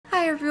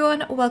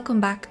everyone, welcome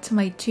back to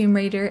my Tomb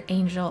Raider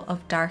Angel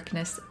of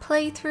Darkness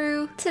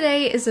playthrough.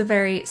 Today is a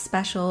very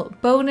special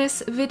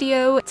bonus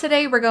video.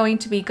 Today we're going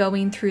to be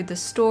going through the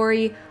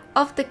story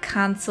of the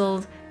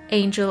cancelled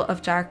Angel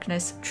of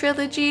Darkness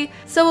trilogy.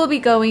 So we'll be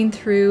going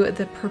through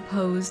the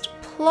proposed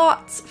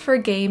plots for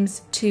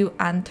games 2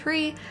 and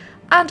 3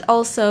 and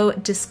also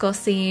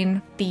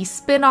discussing the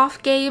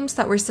spin-off games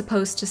that were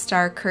supposed to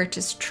star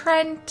Kurtis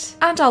Trent.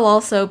 And I'll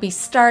also be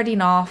starting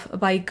off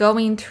by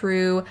going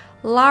through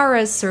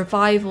Lara's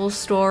survival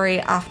story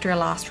after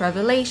Last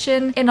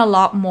Revelation in a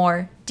lot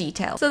more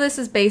detail. So this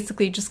is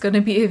basically just going to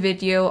be a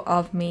video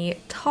of me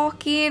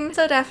talking,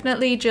 so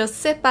definitely just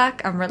sit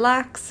back and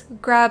relax,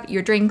 grab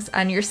your drinks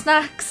and your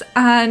snacks,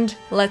 and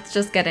let's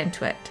just get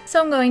into it.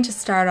 So I'm going to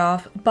start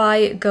off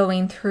by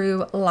going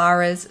through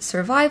Lara's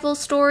survival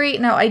story.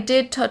 Now I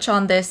did touch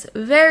on this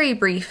very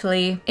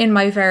briefly in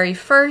my very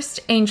first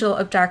Angel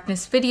of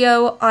Darkness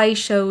video. I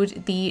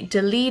showed the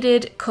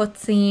deleted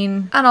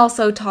cutscene and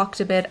also talked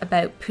a bit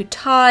about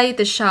Putai,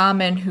 the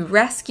shaman who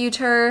rescued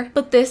her,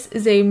 but this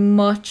is a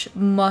much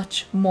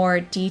more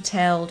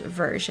detailed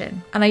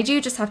version. And I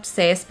do just have to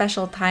say a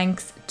special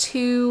thanks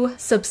to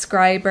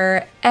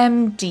subscriber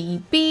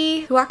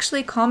MDB, who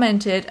actually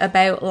commented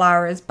about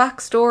Lara's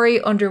backstory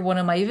under one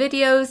of my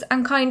videos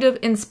and kind of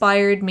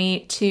inspired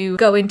me to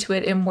go into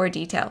it in more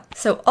detail.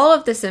 So all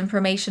of this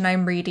information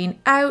I'm reading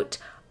out,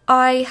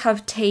 I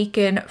have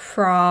taken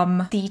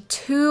from the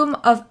Tomb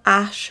of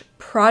Ash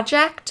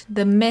project,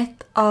 the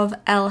Myth of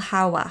El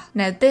Hawa.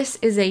 Now this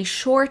is a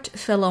short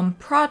film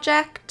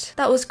project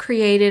that was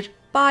created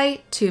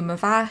by Tomb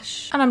of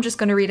Ash, and I'm just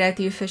going to read out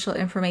the official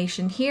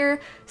information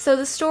here. So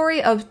the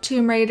story of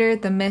Tomb Raider,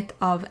 the Myth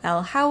of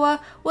El Hawa,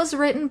 was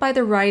written by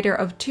the writer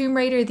of Tomb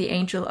Raider, the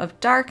Angel of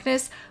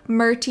Darkness,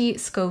 Murti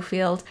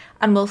Schofield,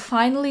 and will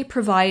finally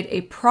provide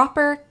a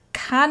proper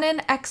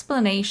canon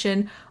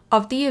explanation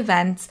of the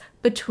events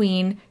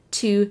between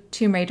two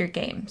Tomb Raider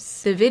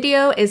games. The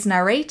video is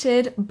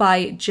narrated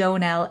by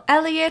Jonelle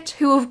Elliott,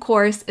 who of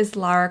course is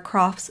Lara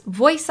Croft's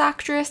voice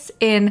actress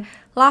in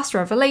Last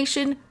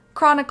Revelation,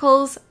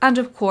 Chronicles, and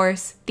of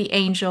course the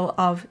Angel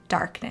of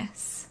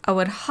Darkness. I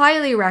would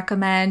highly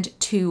recommend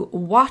to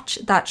watch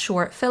that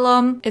short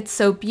film. It's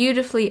so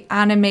beautifully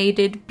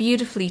animated,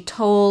 beautifully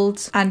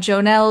told, and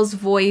Jonelle's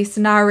voice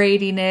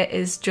narrating it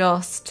is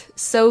just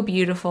so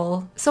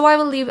beautiful. So I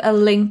will leave a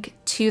link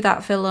to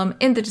that film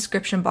in the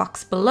description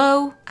box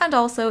below. And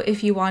also,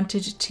 if you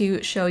wanted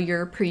to show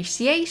your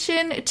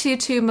appreciation to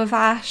Tomb of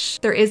Ash,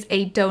 there is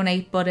a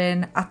donate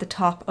button at the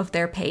top of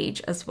their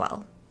page as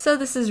well. So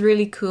this is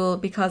really cool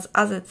because,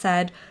 as it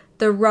said,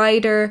 the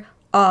writer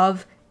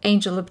of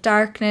Angel of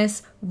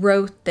Darkness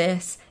wrote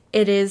this.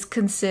 It is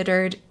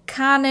considered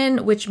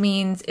canon, which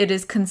means it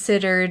is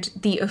considered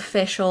the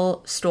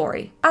official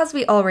story. As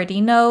we already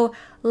know,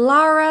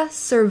 Lara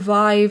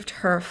survived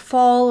her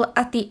fall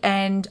at the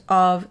end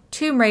of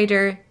Tomb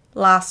Raider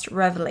Last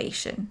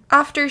Revelation.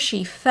 After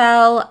she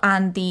fell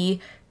and the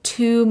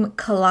tomb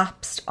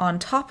collapsed on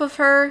top of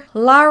her,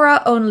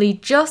 Lara only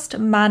just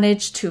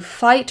managed to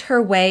fight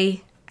her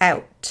way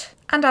out.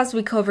 And as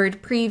we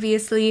covered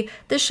previously,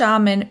 the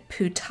shaman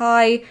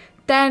Putai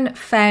then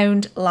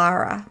found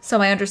Lara. So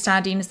my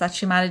understanding is that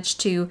she managed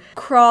to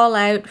crawl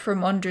out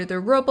from under the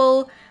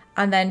rubble,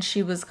 and then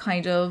she was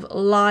kind of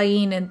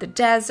lying in the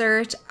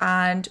desert,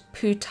 and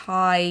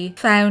Putai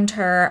found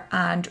her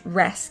and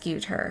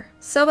rescued her.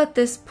 So at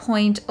this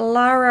point,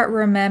 Lara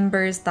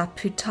remembers that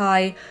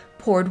Putai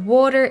poured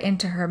water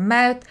into her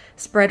mouth,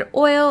 spread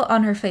oil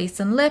on her face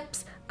and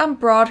lips, and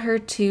brought her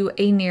to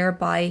a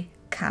nearby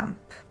camp.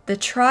 The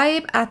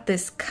tribe at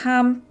this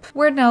camp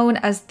were known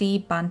as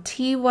the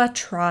Bantiwa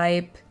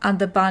tribe, and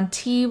the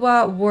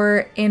Bantiwa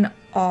were in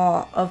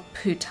awe of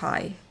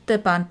Putai. The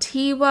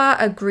Bantiwa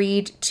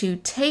agreed to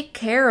take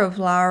care of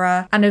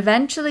Lara, and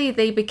eventually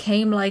they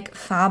became like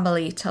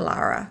family to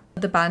Lara.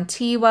 The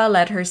Bantiwa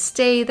let her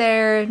stay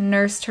there,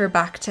 nursed her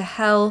back to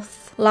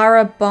health.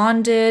 Lara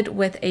bonded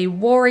with a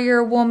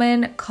warrior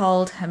woman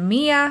called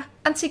Hamia,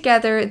 and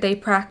together they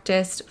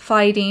practiced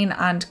fighting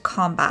and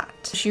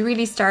combat. She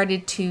really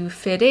started to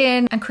fit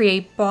in and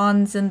create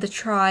bonds in the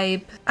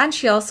tribe, and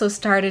she also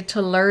started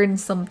to learn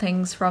some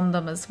things from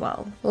them as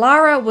well.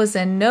 Lara was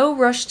in no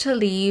rush to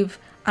leave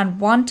and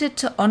wanted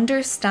to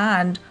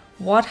understand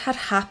what had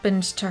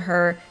happened to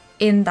her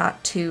in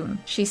that tomb.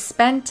 She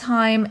spent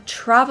time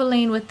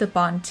traveling with the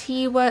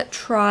Bantiwa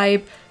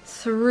tribe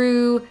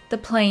through the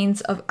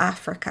plains of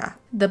Africa.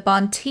 The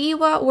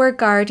Bantiwa were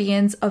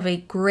guardians of a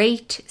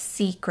great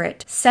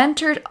secret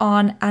centered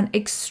on an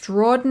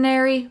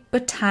extraordinary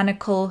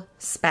botanical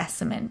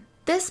specimen.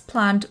 This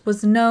plant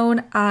was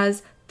known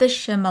as the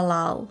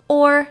Shimalal,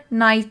 or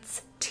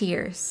Knight's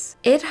Tears.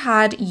 It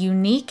had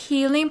unique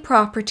healing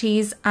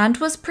properties and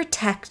was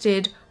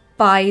protected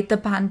by the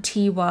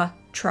Bantiwa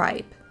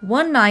tribe.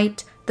 One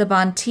night, the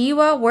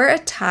Bantiwa were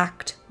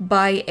attacked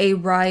by a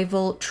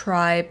rival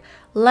tribe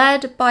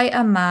led by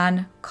a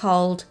man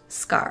called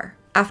Scar.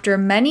 After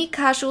many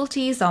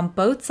casualties on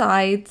both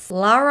sides,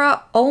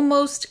 Lara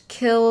almost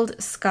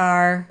killed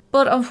Scar,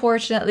 but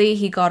unfortunately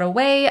he got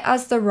away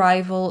as the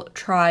rival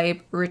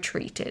tribe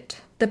retreated.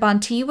 The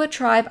Bantiwa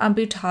tribe and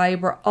Butai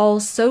were all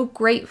so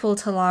grateful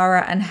to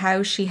Lara and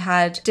how she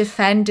had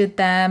defended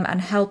them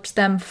and helped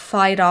them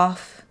fight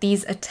off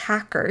these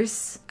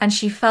attackers, and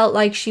she felt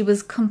like she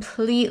was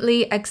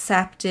completely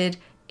accepted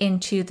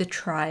into the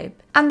tribe.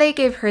 And they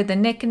gave her the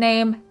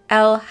nickname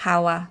El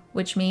Hawa,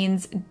 which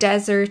means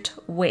desert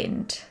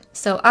wind.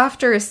 So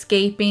after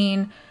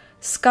escaping,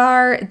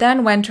 Scar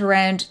then went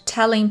around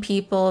telling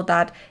people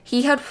that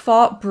he had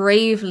fought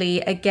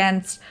bravely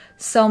against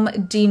some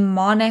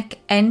demonic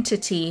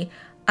entity,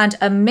 and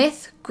a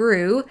myth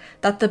grew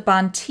that the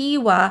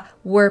Bantiwa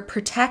were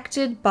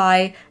protected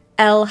by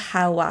El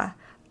Hawa,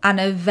 an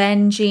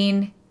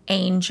avenging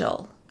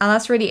angel. And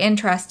that's really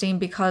interesting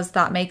because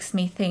that makes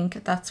me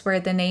think that's where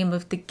the name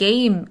of the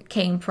game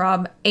came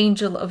from,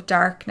 Angel of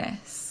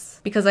Darkness.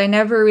 Because I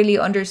never really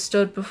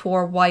understood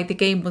before why the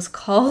game was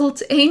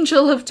called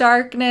Angel of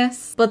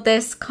Darkness, but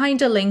this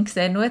kind of links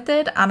in with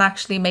it and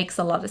actually makes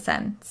a lot of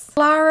sense.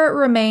 Lara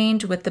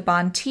remained with the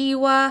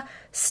Bantiwa,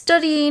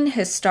 studying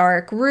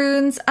historic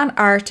runes and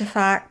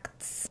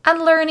artifacts,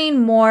 and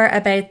learning more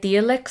about the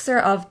elixir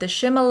of the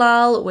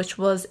Shimalal, which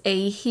was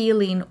a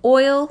healing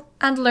oil,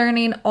 and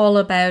learning all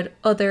about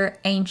other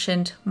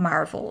ancient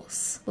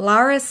marvels.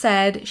 Lara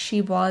said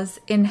she was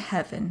in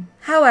heaven.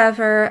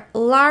 However,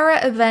 Lara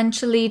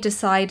eventually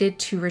decided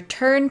to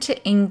return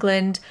to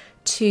England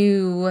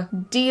to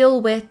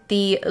deal with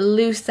the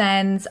loose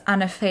ends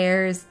and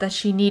affairs that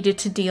she needed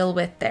to deal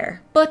with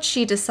there. But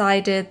she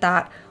decided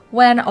that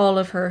when all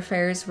of her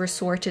affairs were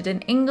sorted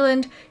in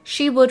England,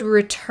 she would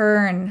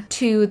return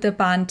to the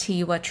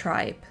Bantiwa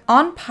tribe.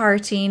 On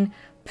parting,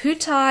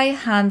 Butai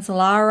hands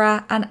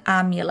Lara an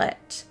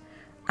amulet.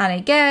 And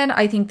again,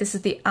 I think this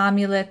is the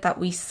amulet that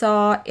we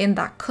saw in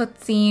that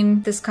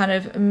cutscene, this kind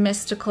of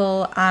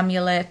mystical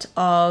amulet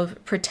of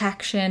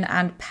protection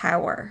and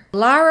power.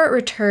 Lara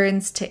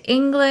returns to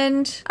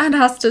England and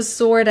has to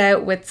sort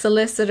out with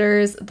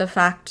solicitors the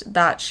fact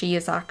that she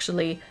is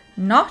actually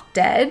not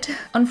dead.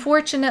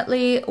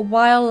 Unfortunately,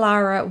 while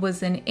Lara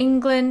was in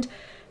England,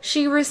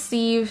 she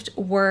received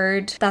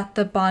word that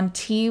the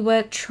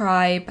Bantiwa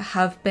tribe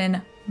have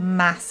been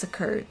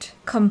massacred,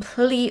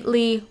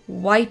 completely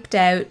wiped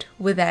out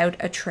without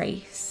a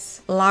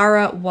trace.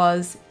 Lara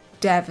was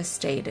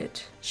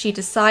devastated. She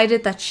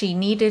decided that she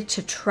needed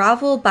to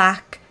travel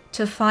back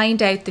to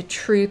find out the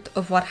truth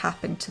of what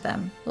happened to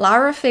them.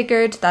 Lara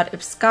figured that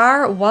if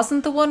Scar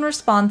wasn't the one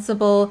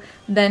responsible,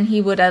 then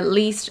he would at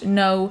least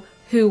know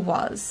who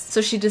was. So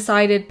she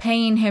decided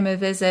paying him a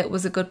visit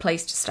was a good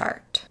place to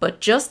start. But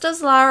just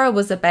as Lara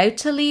was about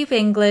to leave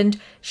England,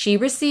 she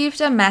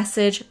received a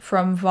message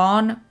from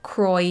Von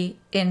Croy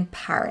in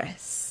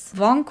Paris.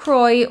 Von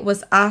Croy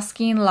was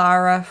asking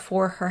Lara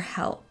for her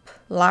help.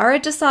 Lara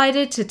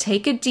decided to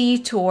take a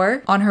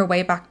detour on her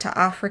way back to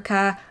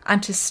Africa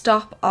and to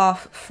stop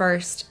off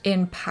first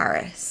in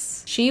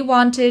Paris. She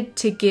wanted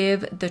to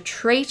give the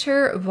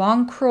traitor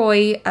Von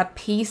Croy a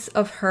piece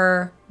of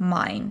her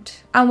mind.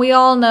 And we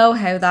all know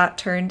how that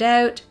turned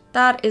out.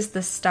 That is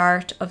the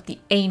start of the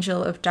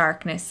Angel of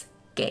Darkness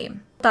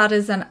game. That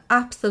is an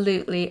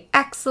absolutely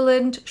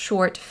excellent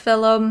short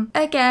film.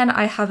 Again,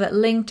 I have it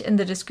linked in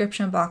the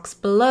description box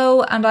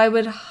below, and I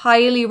would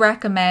highly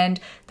recommend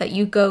that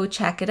you go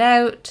check it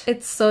out.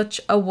 It's such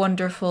a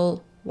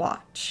wonderful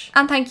watch.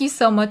 And thank you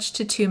so much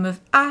to Tomb of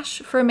Ash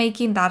for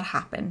making that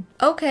happen.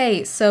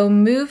 Okay, so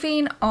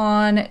moving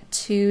on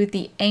to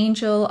the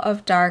Angel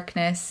of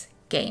Darkness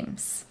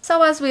games.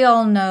 So as we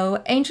all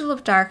know, Angel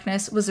of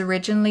Darkness was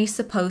originally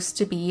supposed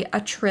to be a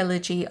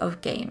trilogy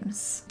of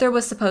games. There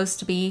was supposed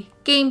to be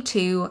Game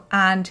 2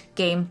 and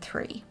Game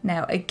 3.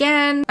 Now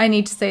again, I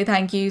need to say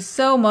thank you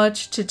so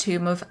much to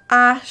Tomb of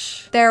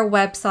Ash. Their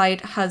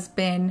website has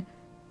been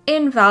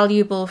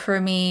invaluable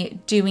for me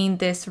doing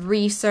this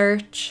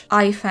research.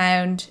 I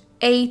found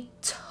a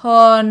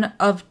ton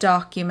of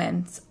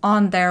documents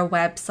on their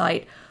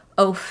website,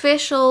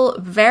 official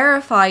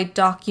verified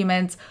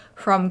documents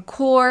from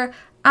Core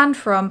and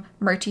from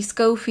Murti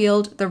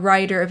Schofield, the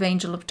writer of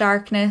Angel of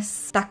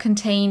Darkness, that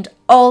contained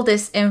all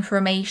this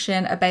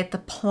information about the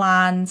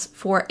plans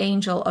for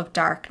Angel of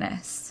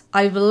Darkness.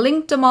 I've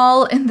linked them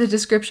all in the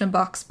description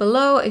box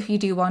below if you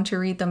do want to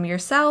read them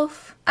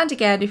yourself. And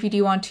again, if you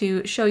do want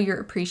to show your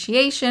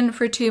appreciation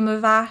for Tomb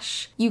of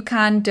Ash, you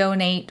can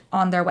donate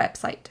on their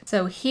website.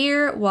 So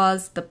here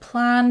was the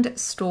planned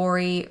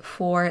story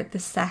for the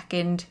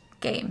second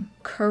game.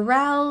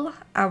 Corel,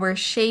 our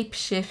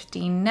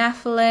shape-shifting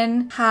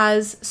Nephilim,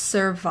 has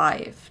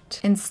survived.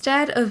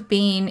 Instead of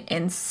being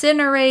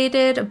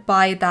incinerated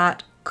by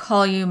that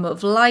column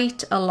of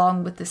light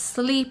along with the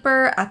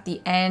sleeper at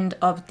the end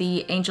of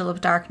the Angel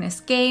of Darkness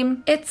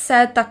game, it's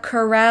said that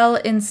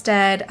Corel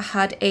instead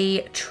had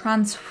a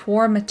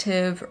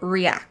transformative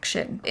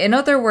reaction. In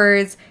other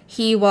words,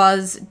 he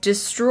was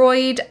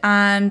destroyed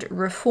and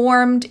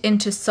reformed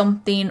into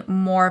something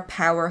more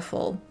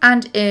powerful.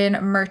 And in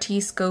Murti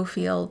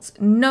Schofield's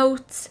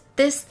notes,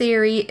 This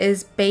theory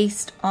is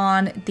based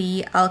on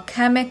the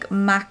alchemic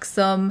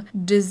maxim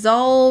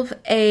dissolve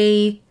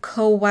et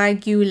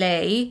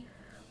coagule,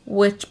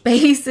 which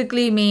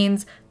basically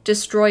means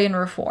destroy and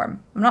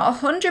reform. I'm not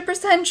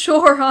 100%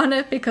 sure on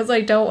it because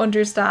I don't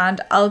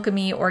understand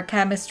alchemy or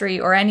chemistry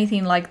or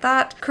anything like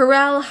that.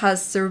 Kurel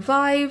has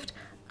survived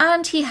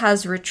and he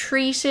has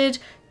retreated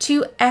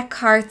to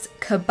Eckhart's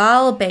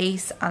Cabal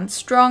base and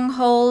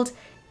stronghold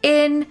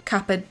in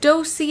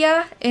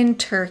Cappadocia in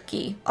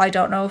Turkey. I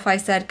don't know if I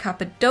said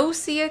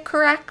Cappadocia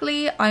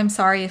correctly. I'm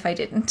sorry if I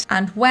didn't.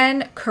 And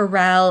when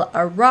Kurel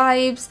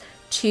arrives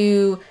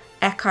to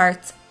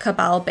Eckhart's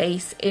Cabal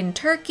base in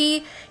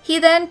Turkey, he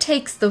then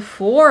takes the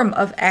form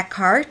of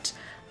Eckhart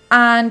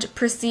and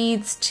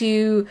proceeds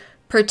to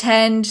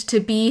pretend to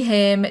be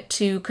him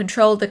to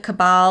control the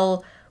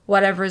Cabal,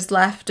 whatever's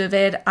left of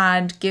it,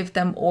 and give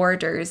them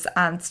orders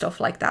and stuff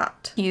like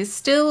that. He is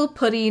still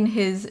putting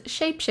his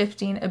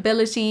shape-shifting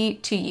ability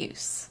to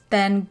use.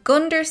 Then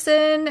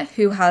Gunderson,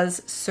 who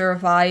has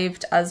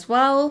survived as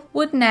well,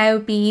 would now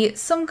be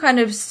some kind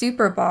of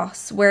super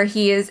boss where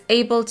he is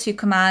able to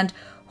command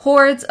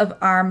hordes of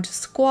armed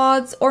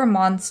squads or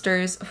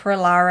monsters for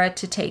Lara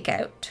to take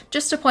out.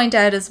 Just to point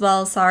out as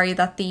well, sorry,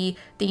 that the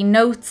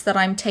notes that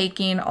I'm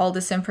taking all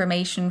this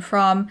information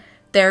from,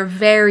 they're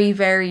very,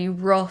 very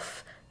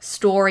rough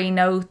story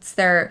notes.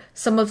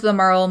 Some of them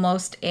are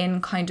almost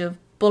in kind of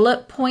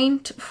bullet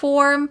point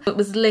form. It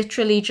was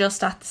literally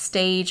just at the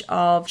stage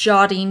of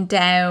jotting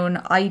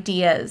down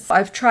ideas.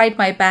 I've tried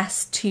my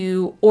best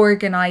to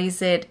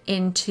organize it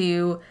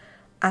into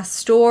a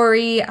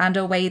story and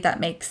a way that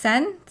makes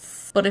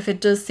sense. But if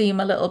it does seem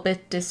a little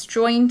bit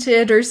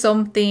disjointed or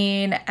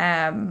something,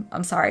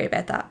 I'm sorry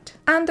about that.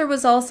 And there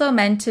was also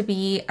meant to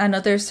be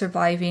another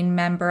surviving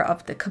member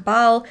of the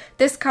Cabal.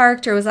 This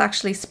character was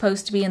actually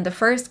supposed to be in the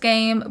first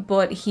game,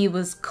 but he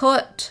was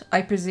cut,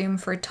 I presume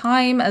for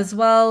time as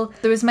well.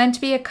 There was meant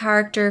to be a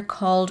character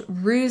called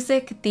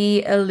Ruzik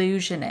the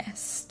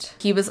Illusionist.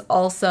 He was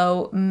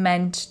also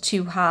meant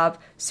to have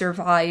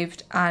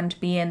survived and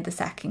be in the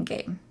second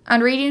game.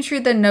 And reading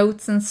through the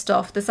notes and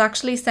stuff, this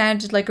actually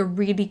sounded like a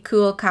really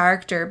cool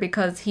character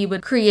because he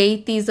would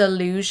create these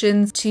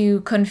illusions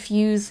to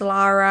confuse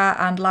Lara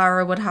and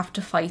Lara would have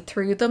to fight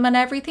through them and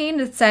everything.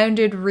 It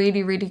sounded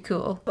really, really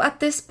cool. At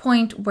this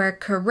point where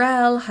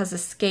Kurel has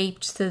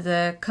escaped to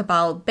the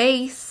Cabal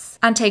base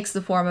and takes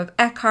the form of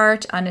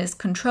Eckhart and is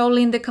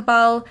controlling the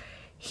Cabal,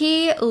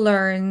 he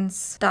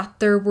learns that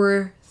there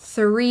were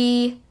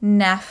 3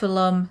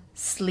 Nephilim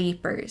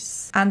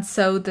sleepers. And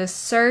so the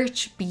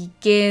search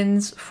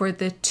begins for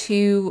the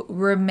 2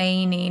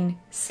 remaining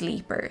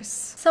sleepers.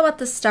 So at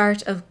the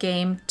start of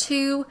game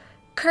 2,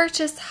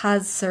 Kurtis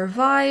has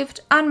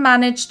survived and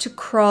managed to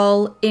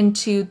crawl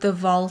into the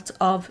vault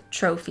of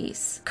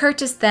trophies.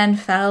 Kurtis then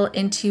fell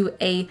into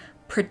a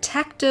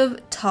protective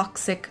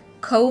toxic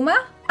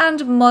coma,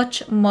 and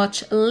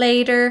much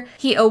later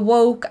he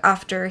awoke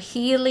after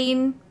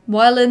healing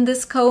while in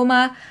this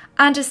coma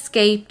and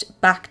escaped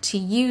back to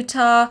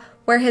Utah,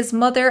 where his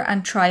mother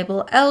and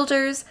tribal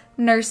elders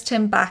nursed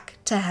him back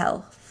to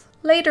health.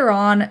 Later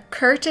on,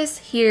 Kurtis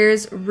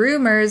hears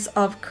rumours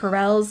of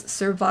Kurel's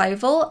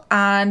survival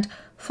and,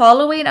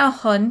 following a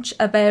hunch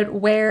about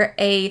where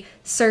a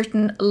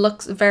certain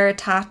Lux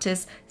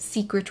Veritatis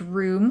secret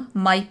room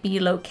might be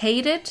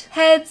located,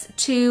 heads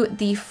to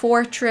the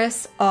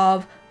fortress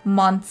of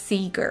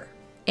Montségur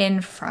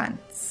in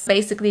France.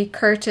 Basically,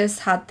 Kurtis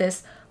had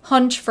this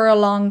hunch for a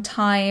long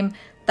time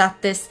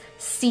that this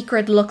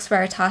secret Lux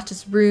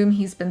Veritatis room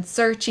he's been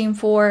searching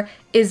for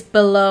is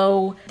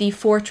below the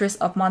fortress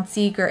of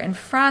Montségur in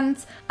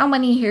France, and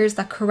when he hears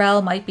that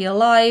Kurel might be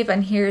alive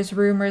and hears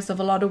rumours of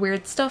a lot of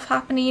weird stuff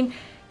happening,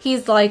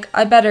 he's like,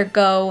 I better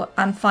go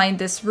and find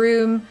this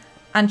room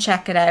and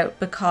check it out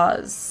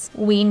because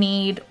we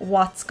need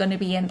what's going to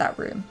be in that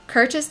room.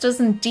 Kurtis does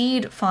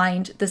indeed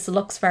find this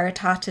Lux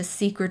Veritatis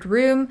secret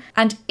room,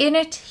 and in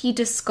it he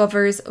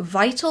discovers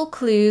vital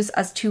clues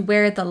as to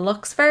where the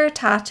Lux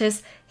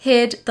Veritatis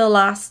hid the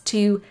last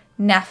 2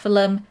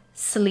 Nephilim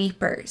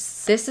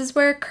sleepers. This is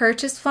where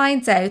Kurtis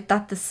finds out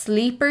that the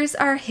sleepers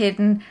are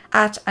hidden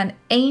at an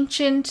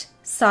ancient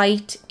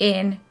site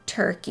in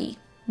Turkey.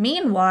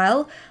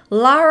 Meanwhile,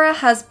 Lara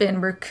has been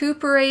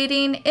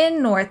recuperating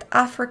in North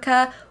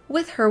Africa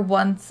with her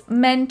once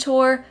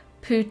mentor,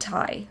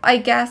 Putai. I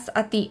guess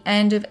at the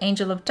end of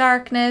Angel of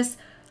Darkness,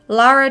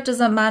 Lara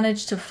doesn't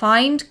manage to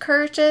find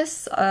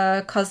Kurtis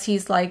because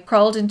he's like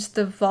crawled into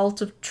the vault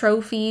of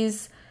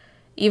trophies,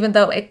 even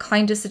though it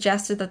kind of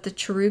suggested that the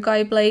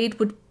Chirugai blade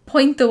would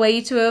point the way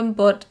to him,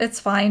 but it's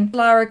fine.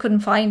 Lara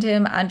couldn't find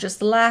him and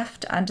just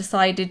left and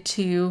decided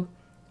to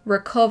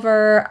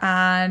recover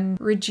and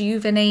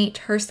rejuvenate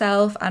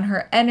herself and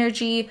her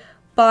energy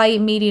by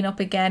meeting up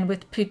again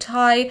with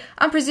Putai.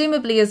 And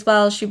presumably as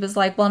well, she was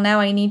like, well, now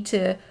I need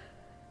to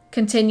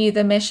continue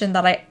the mission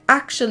that I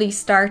actually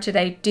started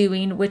out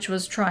doing, which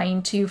was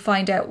trying to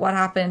find out what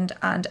happened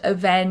and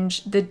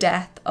avenge the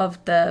death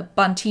of the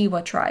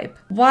Bantiwa tribe.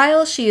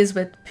 While she is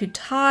with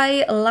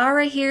Putai,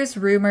 Lara hears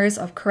rumours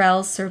of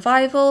Kurel's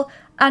survival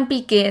and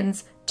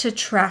begins to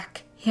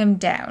track him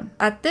down.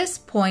 At this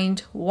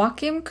point,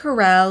 Joachim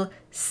Carell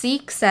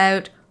seeks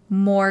out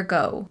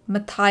Morgau,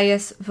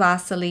 Matthias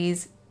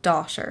Vasiley's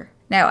daughter.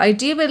 Now, I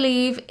do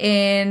believe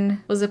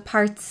in, was it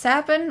part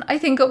 7? I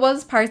think it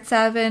was part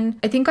 7.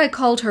 I think I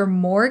called her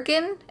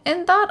Morgan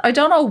in that. I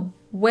don't know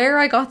where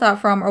I got that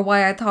from or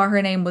why I thought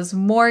her name was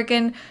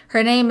Morgan.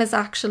 Her name is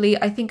actually,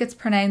 I think it's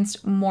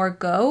pronounced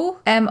Morgau,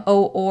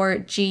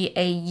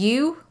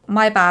 Morgau.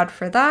 My bad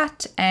for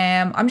that.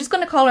 I'm just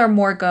going to call her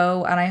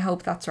Morgau and I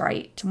hope that's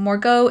right.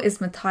 Morgau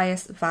is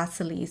Matthias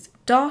Vasiley's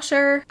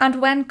daughter,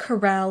 and when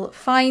Carell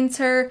finds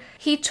her,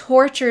 he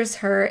tortures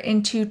her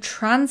into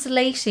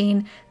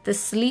translating the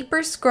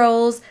sleeper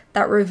scrolls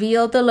that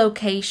reveal the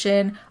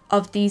location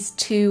of these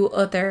 2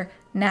 other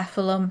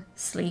Nephilim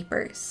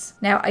sleepers.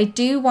 Now, I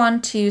do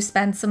want to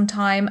spend some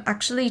time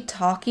actually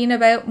talking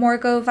about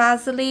Morgau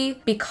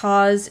Vasiley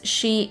because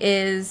she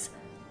is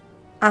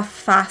a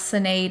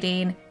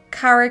fascinating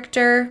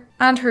character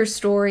and her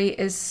story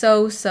is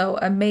so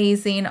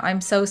amazing. I'm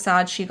so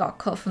sad she got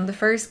cut from the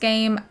first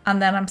game, and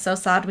then I'm so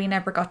sad we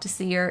never got to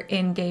see her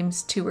in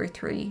games 2 or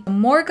 3.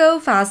 Morgau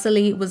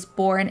Vasiley was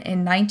born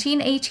in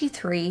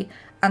 1983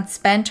 and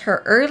spent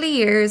her early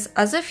years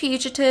as a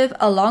fugitive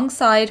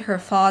alongside her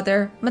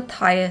father,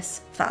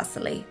 Matthias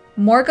Vasiley.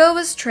 Morgau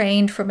was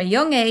trained from a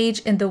young age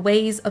in the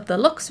ways of the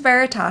Lux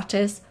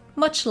Veritatis,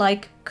 much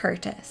like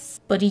Kurtis.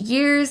 But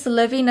years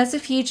living as a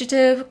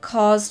fugitive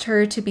caused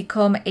her to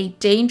become a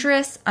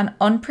dangerous and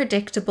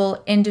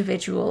unpredictable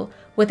individual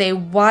with a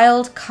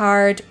wild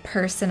card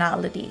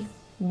personality.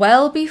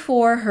 Well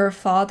before her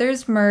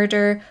father's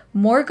murder,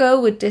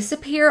 Morgau would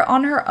disappear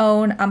on her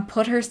own and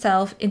put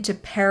herself into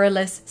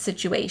perilous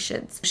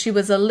situations. She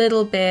was a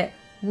little bit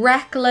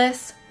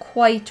reckless,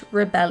 quite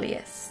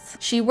rebellious.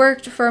 She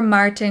worked for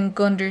Martin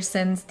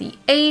Gunderson's The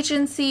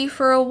Agency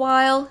for a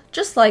while,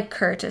 just like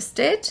Kurtis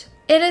did.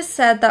 It is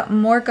said that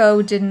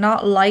Morgau did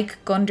not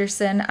like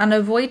Gunderson and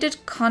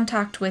avoided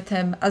contact with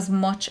him as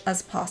much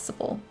as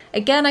possible.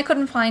 Again, I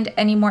couldn't find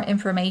any more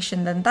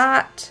information than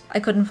that.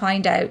 I couldn't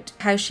find out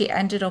how she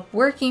ended up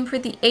working for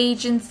the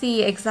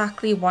agency,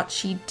 exactly what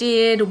she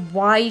did,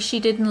 why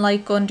she didn't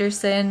like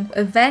Gunderson.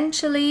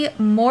 Eventually,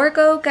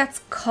 Morgau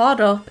gets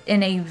caught up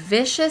in a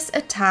vicious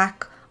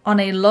attack on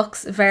a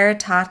Lux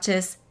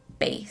Veritatis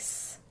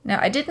base. Now,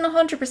 I didn't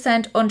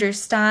 100%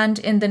 understand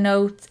in the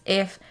notes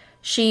if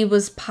she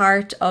was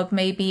part of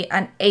maybe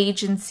an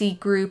agency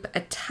group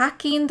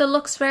attacking the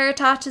Lux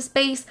Veritatis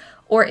base,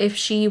 or if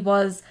she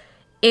was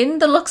in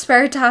the Lux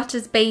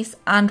Veritatis base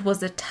and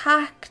was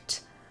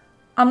attacked.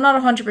 I'm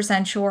not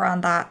 100% sure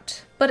on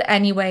that. But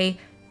anyway,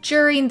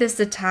 during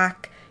this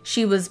attack,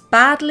 she was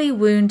badly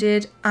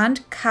wounded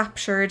and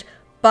captured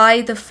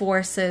by the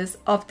forces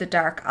of the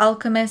Dark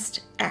Alchemist,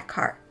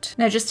 Eckhart.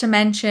 Now, just to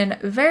mention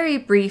very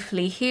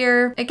briefly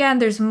here, again,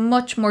 there's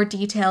much more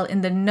detail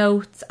in the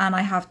notes and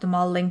I have them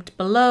all linked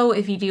below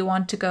if you do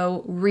want to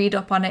go read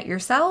up on it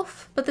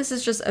yourself. But this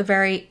is just a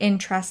very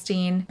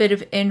interesting bit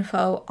of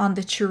info on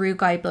the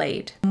Chirugai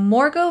blade.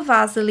 Morgau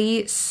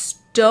Vasiley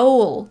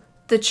stole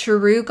the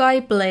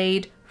Chirugai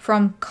blade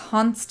from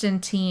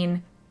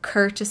Constantine,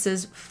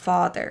 Kurtis's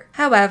father.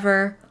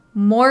 However,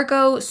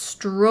 Morgau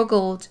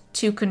struggled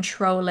to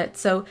control it,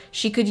 so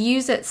she could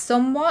use it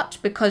somewhat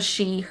because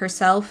she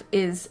herself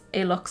is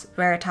a Lux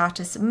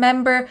Veritatis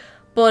member,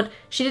 but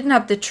she didn't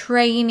have the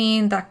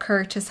training that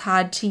Kurtis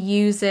had to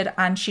use it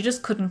and she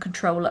just couldn't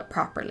control it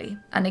properly.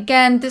 And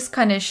again, this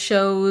kind of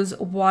shows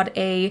what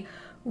a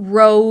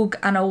rogue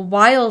and a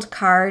wild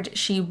card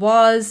she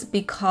was,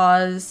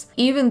 because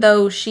even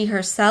though she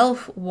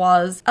herself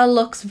was a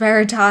Lux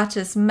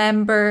Veritatis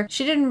member,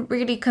 she didn't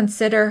really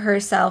consider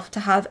herself to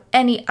have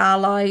any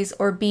allies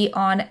or be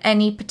on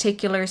any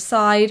particular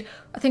side.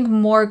 I think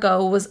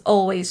Morgau was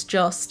always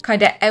just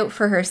kind of out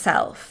for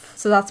herself.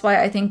 So that's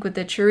why I think with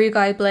the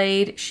Chirugai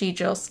blade, she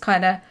just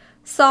kind of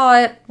saw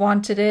it,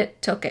 wanted it,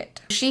 took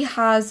it. She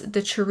has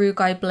the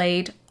Chirugai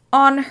blade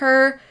on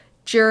her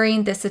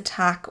during this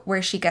attack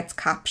where she gets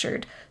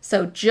captured.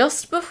 So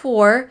just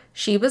before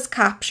she was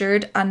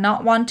captured and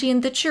not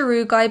wanting the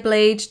Chirugai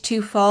blade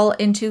to fall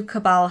into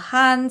Cabal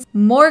hands,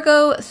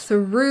 Morgau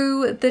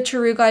threw the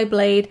Chirugai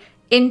blade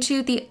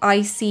into the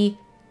icy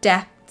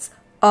depths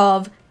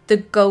of the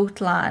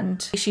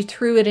Goatland. She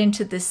threw it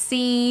into the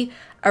sea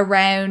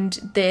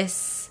around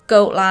this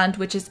Goatland,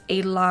 which is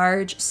a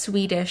large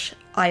Swedish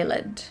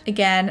island.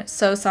 Again,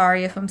 so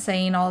sorry if I'm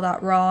saying all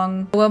that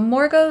wrong. When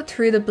Morgau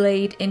threw the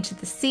blade into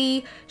the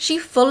sea, she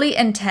fully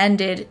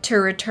intended to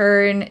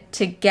return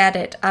to get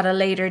it at a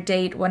later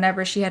date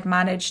whenever she had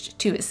managed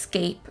to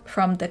escape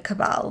from the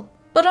Cabal.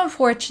 But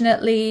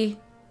unfortunately,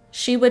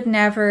 she would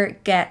never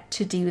get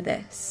to do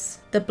this.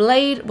 The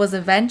blade was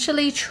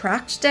eventually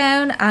tracked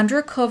down and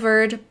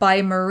recovered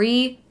by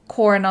Marie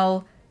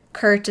Cornell,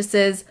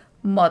 Kurtis's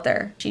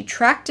mother. She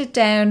tracked it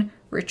down,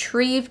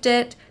 retrieved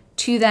it,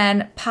 to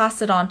then pass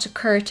it on to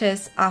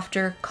Kurtis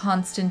after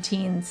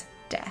Constantine's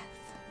death.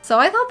 So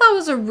I thought that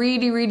was a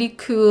really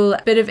cool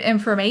bit of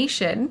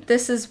information.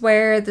 This is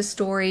where the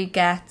story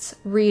gets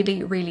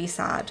really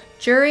sad.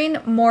 During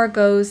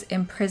Morgau's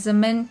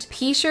imprisonment,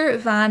 Peter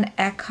van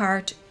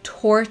Eckhart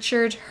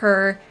tortured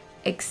her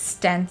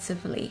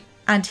extensively,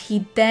 and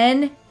he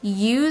then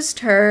used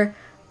her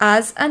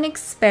as an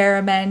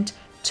experiment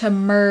to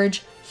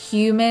merge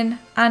human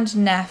and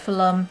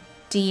Nephilim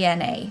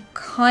DNA.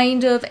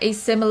 Kind of a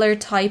similar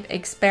type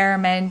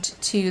experiment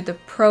to the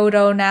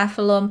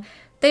proto-Nephilim.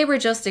 They were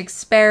just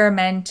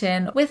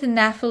experimenting with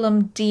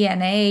Nephilim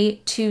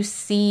DNA to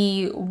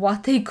see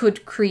what they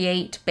could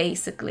create,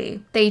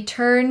 basically. They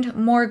turned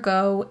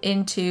Morgau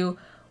into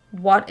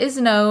what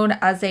is known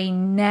as a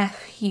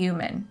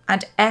Neph-human.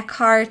 And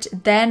Eckhart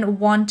then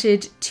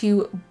wanted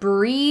to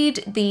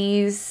breed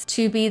these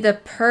to be the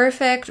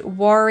perfect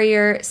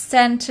warrior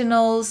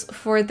sentinels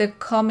for the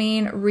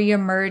coming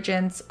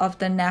reemergence of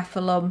the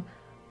Nephilim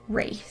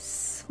race.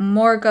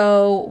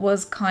 Morgau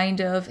was kind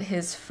of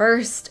his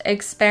first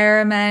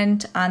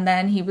experiment, and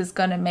then he was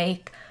going to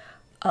make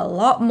a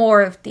lot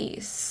more of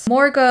these.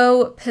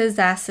 Morgau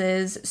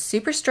possesses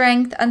super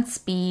strength and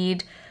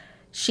speed.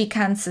 She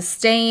can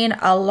sustain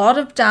a lot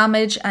of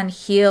damage and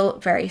heal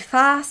very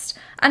fast,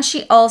 and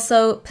she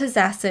also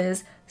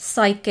possesses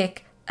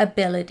psychic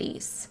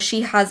abilities.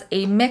 She has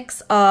a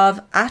mix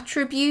of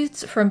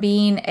attributes from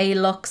being a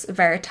Lux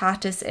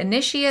Veritatis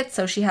initiate,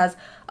 so she has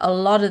a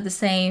lot of the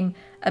same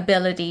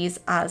abilities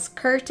as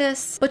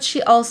Kurtis, but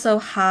she also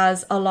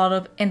has a lot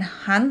of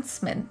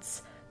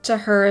enhancements to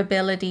her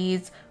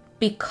abilities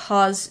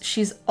because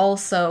she's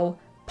also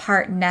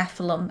part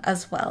Nephilim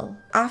as well.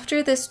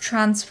 After this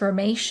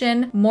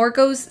transformation,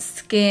 Morgau's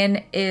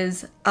skin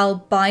is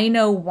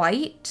albino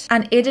white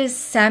and it is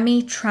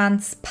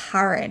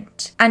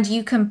semi-transparent, and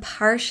you can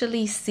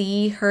partially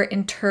see her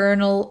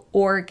internal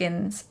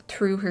organs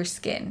through her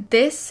skin.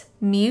 This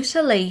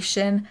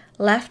mutilation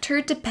left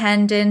her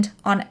dependent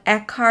on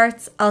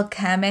Eckhart's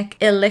alchemic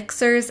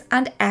elixirs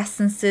and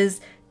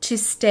essences to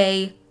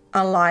stay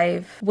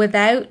alive.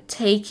 Without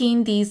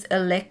taking these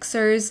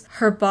elixirs,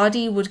 her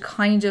body would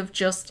kind of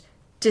just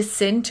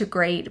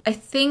disintegrate. I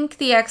think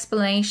the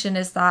explanation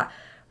is that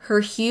her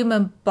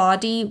human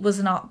body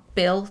was not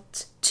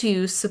built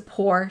to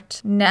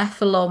support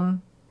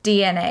Nephilim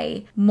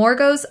DNA.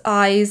 Morgau's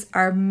eyes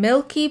are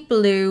milky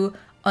blue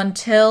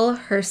until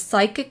her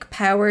psychic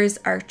powers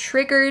are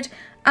triggered,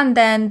 and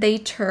then they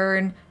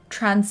turn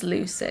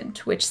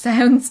translucent, which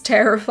sounds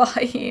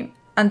terrifying.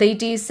 And they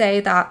do say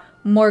that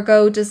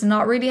Morgau does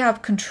not really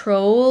have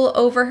control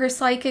over her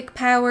psychic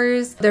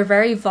powers. They're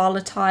very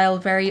volatile,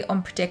 very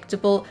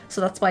unpredictable.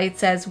 So that's why it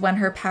says when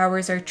her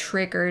powers are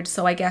triggered.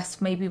 So I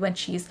guess maybe when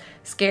she's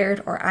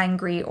scared or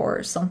angry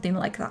or something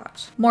like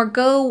that.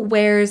 Morgau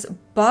wears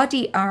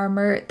body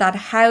armor that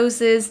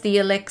houses the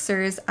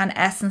elixirs and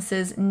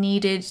essences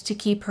needed to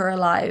keep her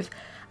alive.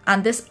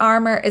 And this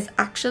armor is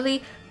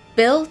actually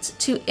built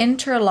to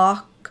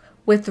interlock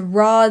with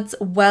rods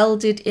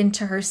welded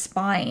into her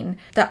spine.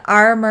 The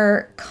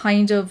armor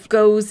kind of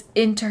goes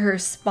into her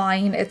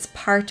spine. It's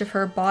part of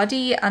her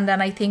body, and then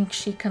I think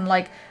she can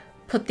like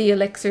put the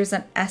elixirs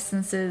and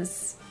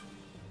essences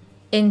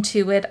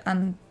into it,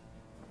 and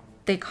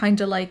they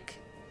kind of like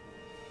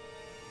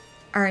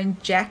are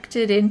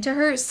injected into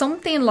her,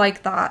 something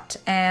like that.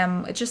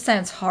 It just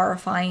sounds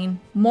horrifying.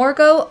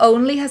 Morgau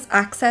only has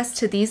access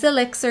to these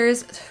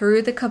elixirs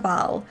through the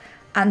Cabal,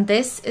 and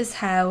this is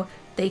how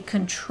they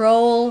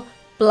control,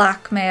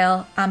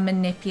 blackmail, and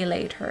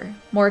manipulate her.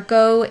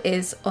 Morgau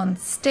is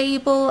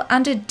unstable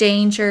and a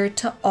danger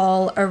to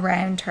all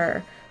around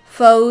her,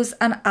 foes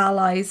and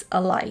allies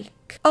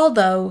alike.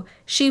 Although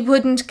she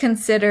wouldn't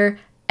consider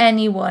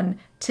anyone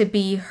to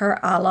be her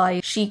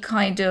ally. She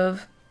kind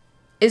of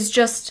is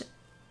just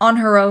on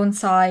her own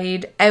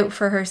side, out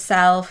for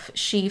herself.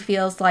 She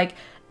feels like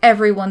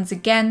everyone's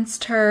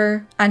against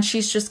her, and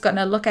she's just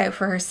gonna look out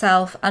for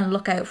herself and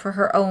look out for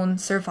her own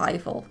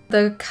survival.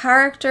 The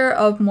character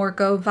of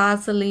Morgau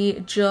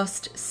Vasiley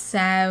just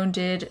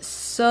sounded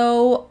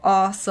so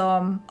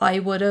awesome. I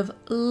would have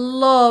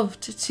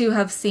loved to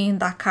have seen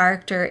that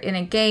character in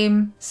a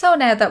game. So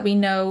now that we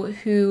know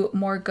who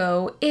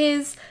Morgau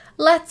is,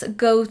 let's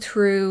go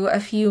through a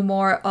few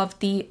more of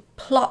the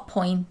plot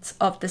points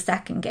of the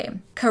second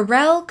game.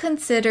 Karel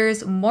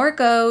considers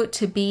Morgau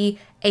to be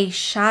a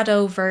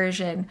shadow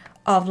version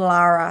of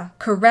Lara.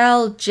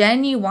 Karel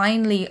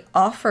genuinely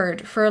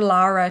offered for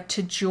Lara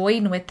to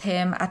join with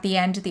him at the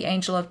end of the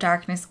Angel of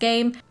Darkness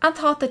game and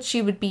thought that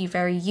she would be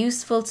very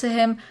useful to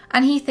him,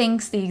 and he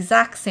thinks the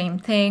exact same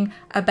thing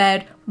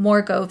about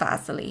Morgau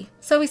Vasiley.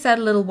 So we said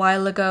a little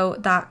while ago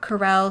that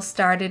Karel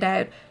started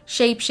out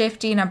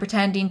shape-shifting and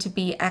pretending to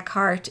be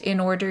Eckhart in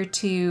order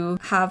to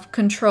have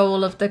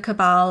control of the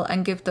Cabal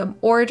and give them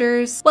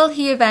orders. Well,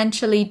 he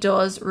eventually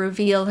does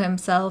reveal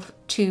himself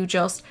to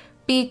just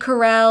be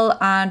Karel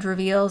and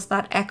reveals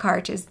that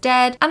Eckhart is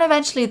dead, and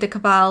eventually the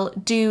Cabal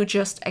do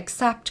just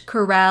accept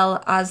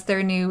Karel as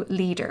their new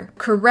leader.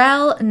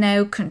 Karel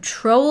now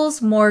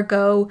controls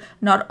Morgau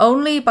not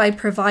only by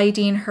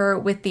providing her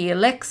with the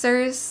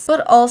elixirs,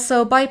 but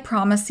also by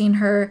promising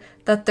her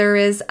that there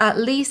is at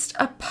least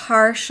a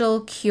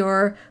partial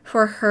cure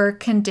for her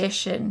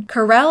condition.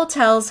 Kurtis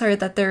tells her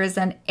that there is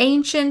an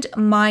ancient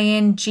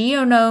Mayan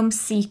genome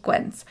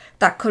sequence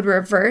that could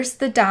reverse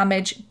the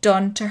damage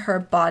done to her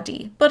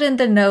body. But in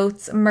the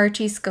notes,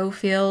 Murti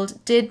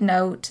Schofield did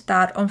note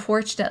that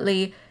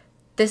unfortunately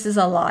this is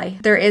a lie.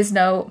 There is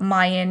no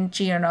Mayan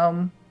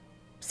genome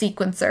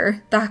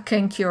sequencer that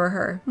can cure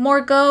her.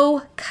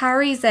 Morgau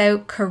carries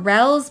out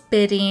Kurtis's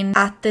bidding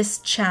at this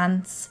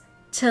chance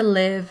to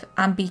live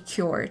and be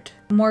cured.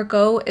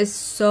 Morgau is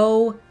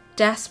so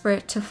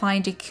desperate to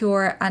find a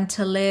cure and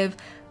to live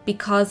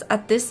because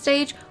at this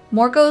stage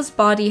Morgau's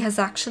body has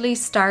actually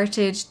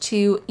started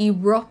to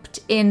erupt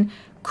in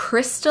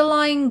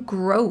crystalline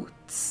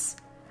growths,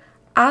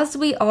 as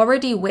we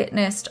already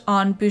witnessed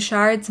on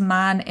Bouchard's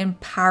Man in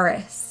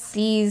Paris.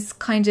 These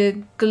kind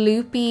of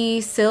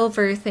gloopy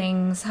silver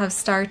things have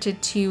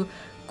started to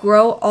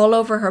grow all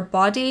over her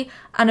body,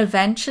 and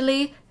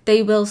eventually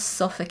they will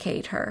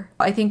suffocate her.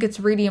 I think it's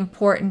really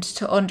important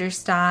to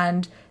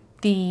understand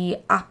the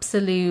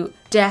absolute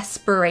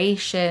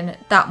desperation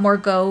that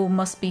Morgau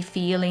must be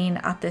feeling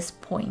at this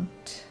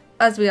point.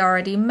 As we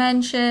already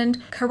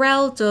mentioned,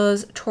 Kurtis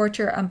does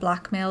torture and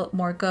blackmail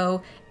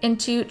Morgau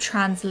into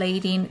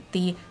translating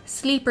the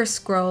sleeper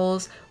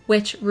scrolls,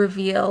 which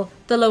reveal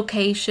the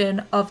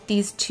location of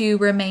these two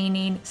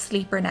remaining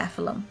sleeper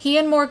Nephilim. He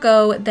and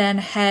Morgau then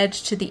head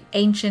to the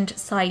ancient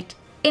site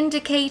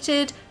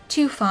indicated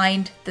to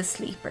find the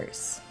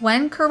sleepers.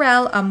 When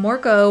Kurtis and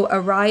Morgau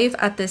arrive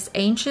at this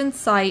ancient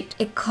site,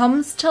 it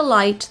comes to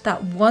light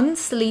that one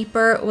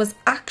sleeper was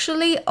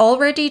actually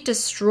already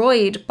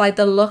destroyed by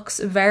the Lux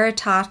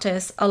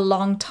Veritatis a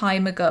long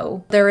time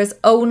ago. There is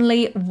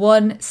only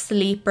one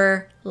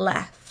sleeper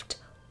left.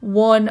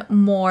 One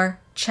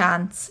more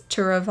chance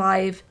to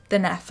revive the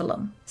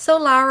Nephilim. So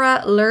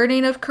Lara,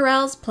 learning of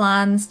Kurtis's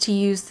plans to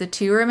use the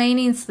two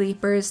remaining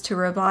sleepers to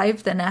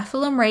revive the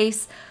Nephilim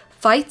race,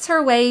 fights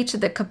her way to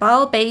the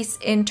Cabal base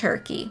in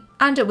Turkey.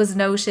 And it was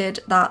noted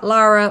that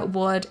Lara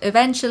would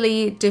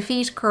eventually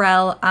defeat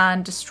Kurtis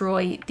and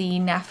destroy the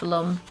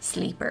Nephilim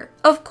sleeper.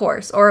 Of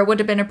course, or it would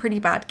have been a pretty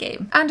bad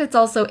game. And it's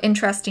also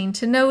interesting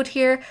to note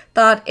here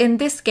that in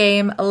this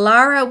game,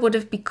 Lara would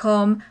have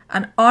become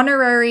an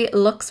honorary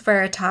Lux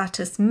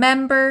Veritatis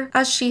member,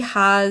 as she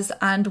has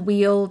and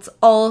wields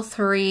all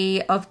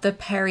three of the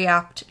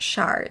Periapt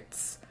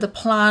shards. The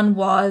plan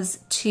was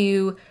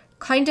to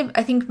kind of,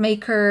 I think,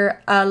 make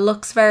her a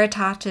Lux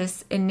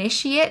Veritatis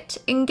initiate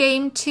in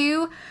game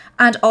 2.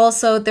 And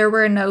also there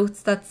were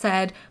notes that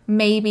said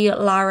maybe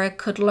Lara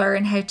could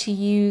learn how to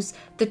use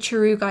the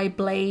Chirugai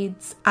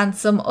blades and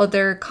some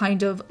other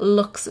kind of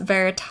Lux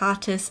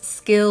Veritatis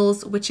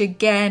skills, which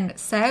again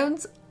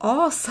sounds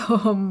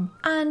awesome.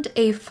 And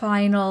a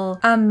final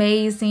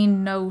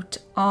amazing note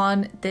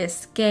on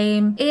this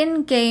game.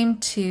 In game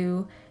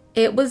 2,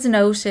 it was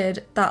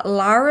noted that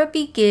Lara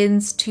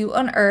begins to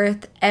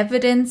unearth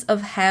evidence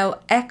of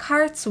how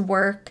Eckhart's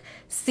work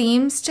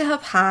seems to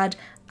have had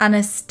an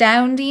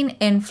astounding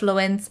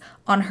influence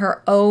on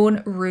her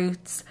own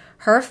roots,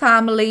 her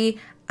family,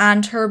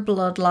 and her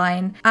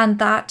bloodline, and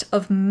that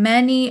of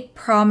many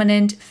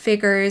prominent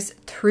figures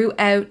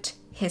throughout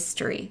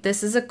history.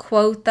 This is a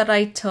quote that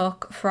I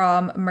took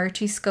from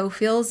Murti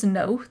Schofield's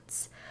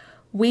notes.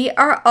 We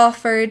are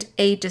offered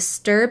a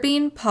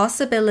disturbing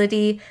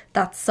possibility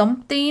that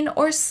something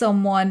or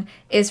someone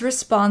is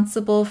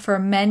responsible for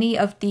many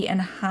of the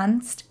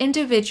enhanced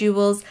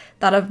individuals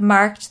that have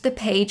marked the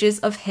pages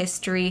of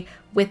history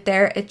with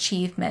their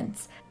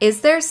achievements. Is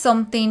there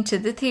something to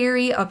the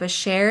theory of a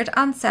shared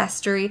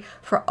ancestry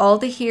for all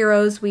the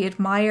heroes we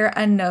admire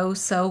and know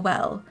so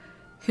well?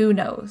 Who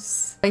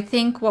knows? I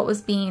think what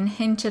was being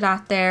hinted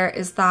at there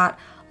is that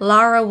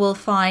Lara will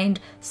find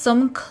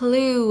some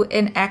clue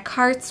in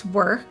Eckhart's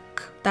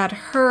work that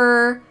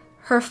her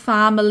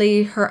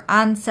family, her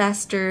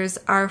ancestors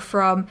are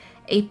from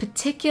a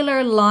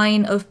particular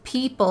line of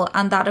people,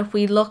 and that if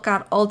we look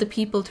at all the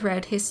people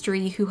throughout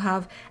history who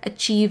have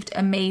achieved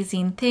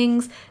amazing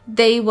things,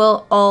 they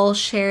will all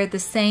share the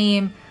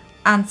same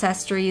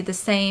ancestry, the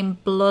same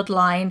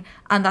bloodline,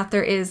 and that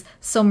there is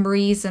some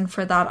reason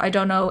for that. I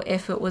don't know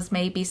if it was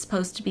maybe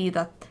supposed to be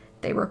that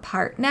they were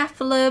part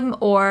Nephilim,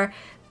 or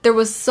there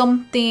was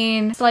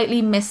something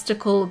slightly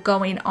mystical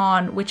going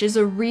on, which is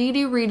a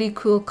really, really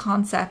cool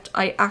concept.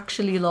 I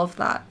actually love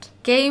that.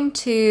 Game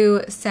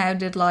 2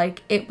 sounded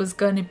like it was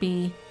going to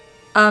be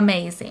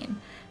amazing.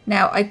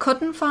 Now, I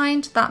couldn't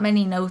find that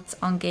many notes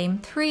on Game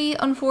 3,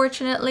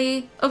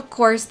 unfortunately. Of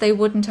course, they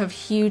wouldn't have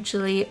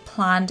hugely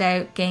planned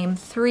out Game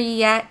 3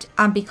 yet,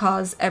 and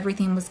because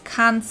everything was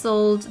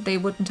cancelled, they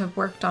wouldn't have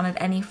worked on it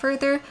any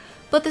further.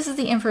 But this is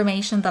the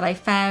information that I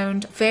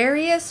found.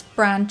 Various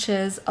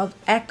branches of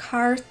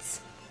Eckhart's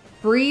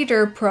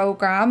breeder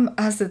program,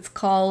 as it's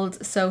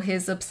called, so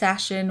his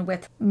obsession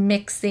with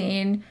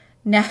mixing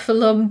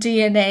Nephilim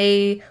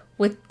DNA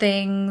with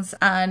things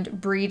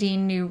and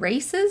breeding new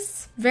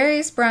races.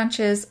 Various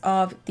branches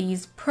of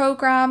these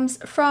programs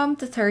from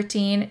the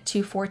 13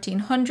 to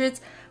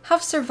 1400s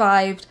have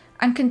survived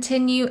and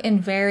continue in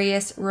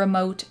various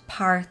remote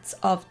parts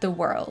of the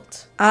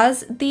world.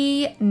 As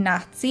the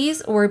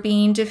Nazis were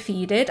being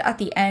defeated at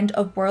the end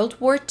of World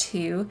War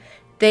II,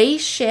 they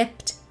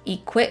shipped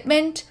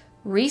equipment,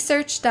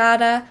 research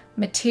data,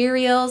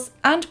 materials,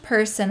 and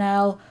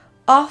personnel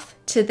off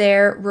to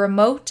their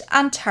remote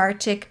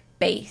Antarctic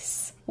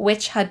base,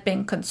 which had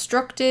been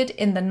constructed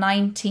in the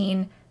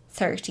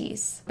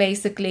 1930s.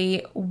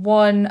 Basically,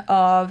 one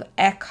of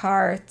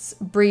Eckhart's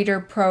breeder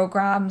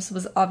programs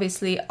was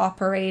obviously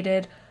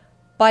operated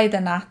by the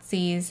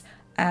Nazis,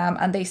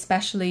 and they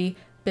specially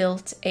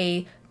built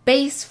a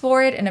base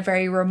for it in a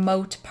very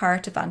remote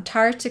part of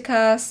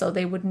Antarctica, so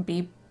they wouldn't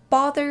be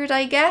bothered,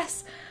 I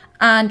guess.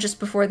 And just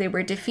before they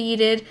were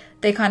defeated,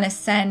 they kind of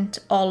sent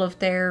all of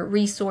their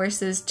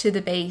resources to the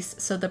base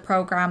so the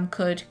program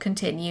could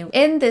continue.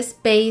 In this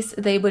base,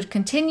 they would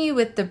continue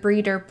with the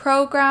breeder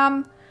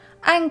program,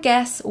 and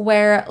guess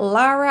where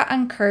Lara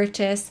and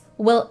Kurtis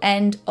will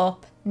end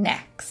up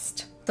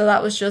next. So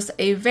that was just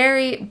a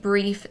very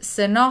brief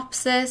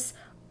synopsis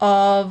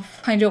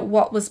of kind of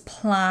what was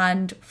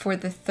planned for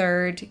the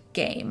third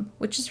game,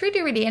 which is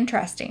really, really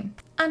interesting.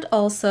 And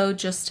also,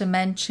 just to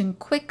mention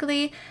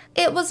quickly,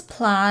 it was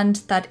planned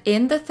that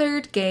in the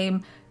third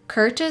game,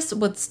 Kurtis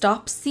would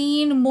stop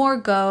seeing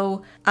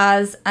Morgau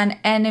as an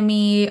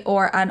enemy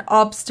or an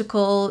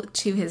obstacle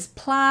to his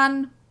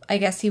plan. I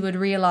guess he would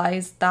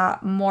realize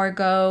that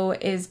Morgau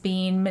is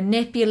being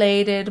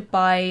manipulated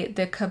by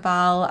the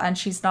Cabal and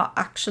she's not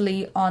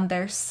actually on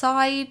their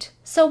side.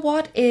 So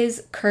what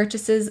is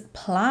Kurtis's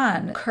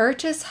plan?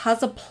 Kurtis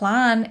has a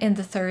plan in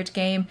the third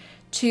game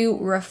to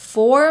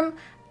reform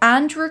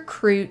and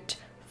recruit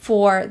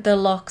for the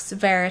Lux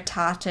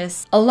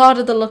Veritatis. A lot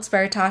of the Lux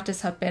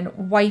Veritatis have been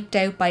wiped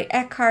out by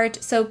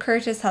Eckhart, so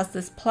Kurtis has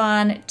this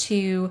plan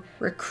to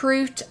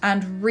recruit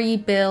and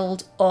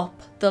rebuild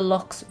up the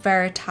Lux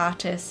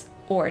Veritatis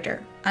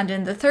order. And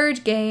in the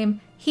third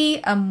game,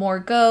 he and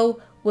Morgau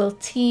will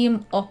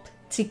team up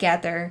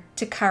together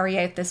to carry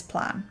out this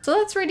plan. So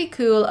that's really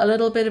cool, a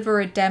little bit of a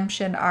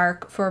redemption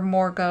arc for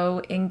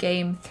Morgau in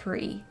game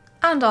 3.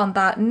 And on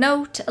that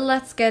note,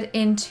 let's get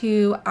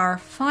into our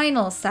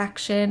final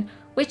section,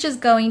 which is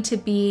going to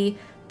be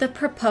the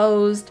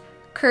proposed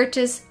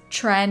Kurtis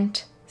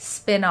Trent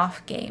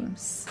spin-off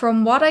games.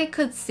 From what I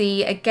could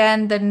see,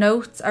 again, the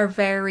notes are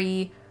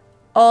very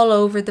all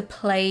over the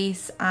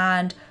place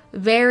and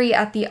very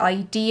at the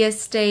idea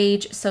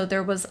stage, so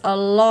there was a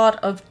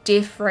lot of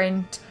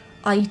different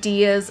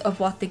ideas of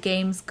what the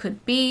games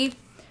could be.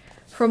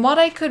 From what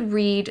I could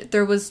read,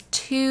 there was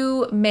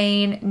 2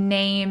 main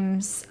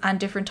names and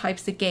different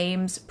types of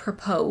games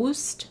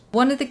proposed.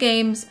 One of the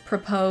games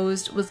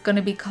proposed was going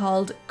to be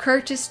called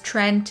Kurtis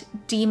Trent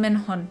Demon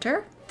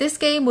Hunter. This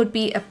game would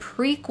be a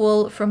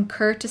prequel from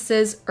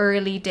Kurtis's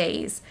early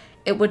days.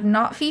 It would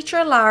not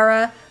feature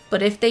Lara,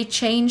 but if they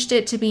changed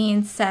it to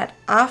being set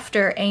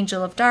after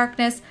Angel of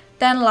Darkness,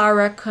 then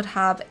Lara could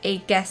have a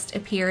guest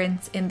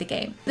appearance in the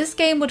game. This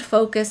game would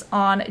focus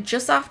on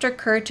just after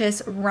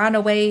Kurtis ran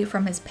away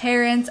from his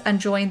parents and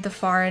joined the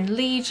Foreign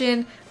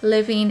Legion,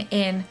 living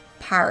in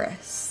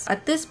Paris.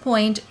 At this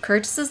point,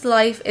 Kurtis's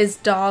life is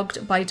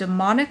dogged by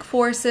demonic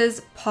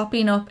forces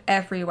popping up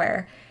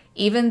everywhere,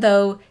 even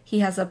though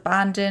he has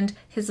abandoned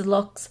his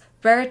Lux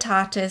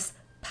Veritatis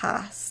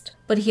past.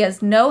 But he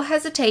has no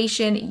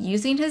hesitation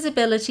using his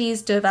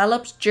abilities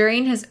developed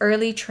during his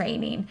early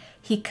training.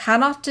 He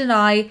cannot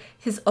deny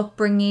his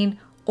upbringing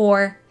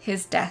or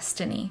his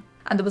destiny.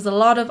 And there was a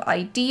lot of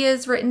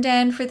ideas written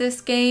down for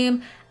this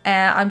game.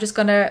 I'm just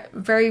going to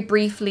very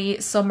briefly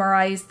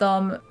summarize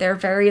them. They're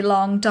very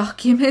long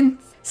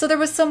documents. So there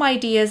was some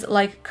ideas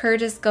like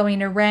Kurtis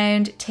going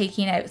around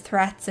taking out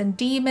threats and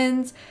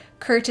demons,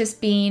 Kurtis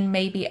being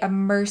maybe a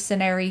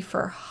mercenary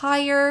for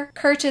hire,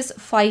 Kurtis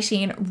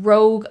fighting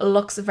rogue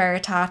Lux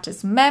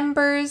Veritatis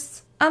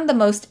members, and the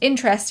most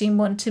interesting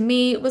one to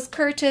me was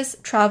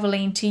Kurtis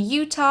travelling to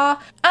Utah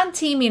and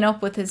teaming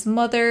up with his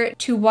mother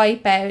to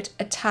wipe out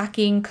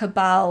attacking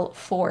Cabal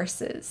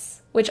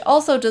forces, which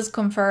also does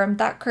confirm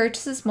that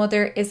Kurtis's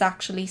mother is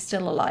actually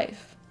still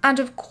alive. And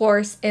of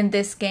course, in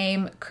this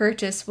game,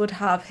 Kurtis would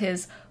have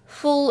his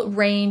full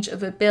range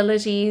of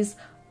abilities.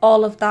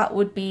 All of that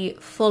would be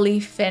fully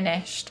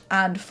finished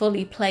and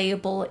fully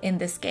playable in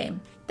this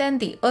game. Then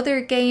the other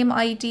game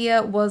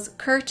idea was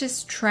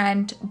Kurtis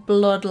Trent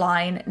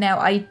Bloodline. Now,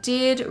 I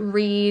did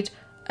read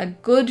a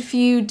good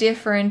few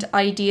different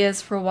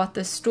ideas for what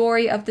the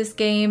story of this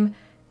game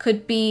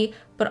could be,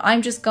 but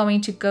I'm just going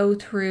to go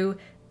through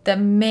the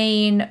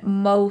main,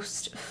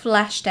 most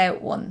fleshed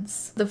out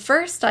ones. The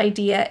first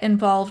idea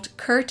involved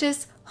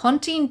Kurtis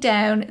hunting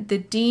down the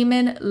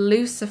demon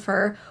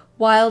Lucifer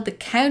while the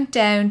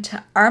countdown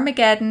to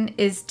Armageddon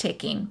is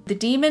ticking. The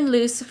demon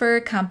Lucifer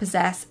can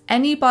possess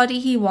anybody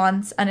he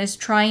wants and is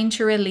trying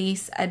to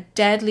release a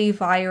deadly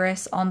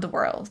virus on the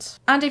world.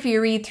 And if you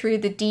read through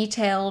the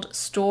detailed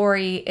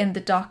story in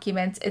the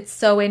documents, it's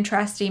so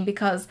interesting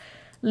because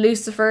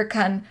Lucifer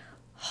can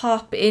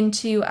hop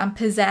into and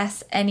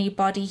possess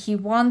anybody he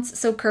wants.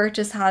 So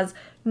Kurtis has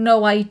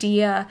no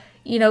idea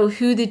you know,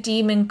 who the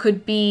demon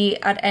could be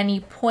at any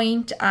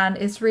point, and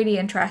it's really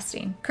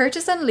interesting.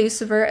 Kurtis and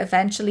Lucifer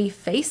eventually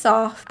face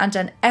off and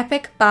an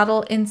epic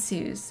battle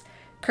ensues.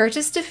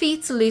 Kurtis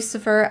defeats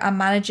Lucifer and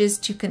manages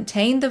to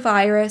contain the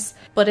virus,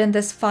 but in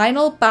this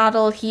final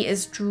battle he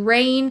is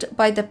drained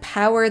by the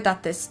power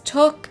that this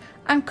took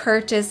and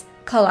Kurtis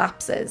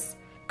collapses.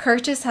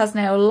 Kurtis has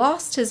now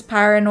lost his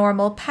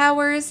paranormal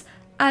powers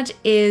and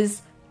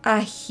is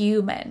a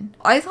human.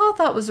 I thought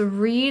that was a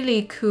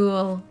really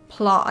cool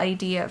plot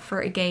idea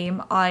for a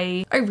game.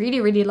 I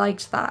really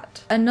liked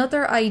that.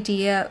 Another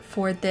idea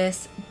for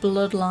this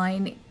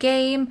Bloodline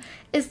game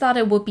is that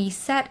it would be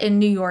set in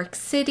New York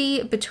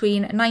City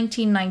between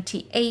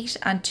 1998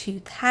 and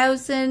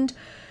 2000.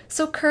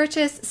 So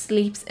Kurtis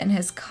sleeps in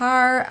his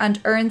car and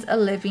earns a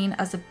living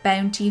as a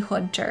bounty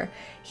hunter.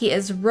 He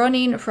is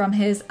running from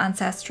his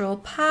ancestral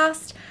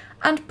past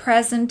and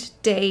present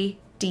day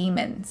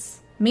demons.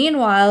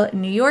 Meanwhile,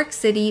 New York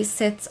City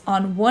sits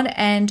on one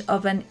end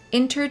of an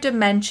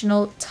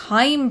interdimensional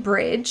time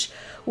bridge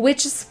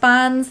which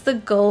spans the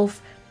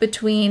gulf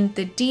between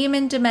the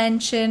demon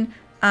dimension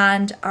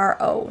and our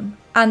own.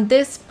 And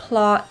this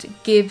plot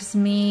gives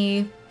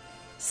me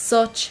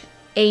such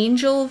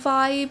Angel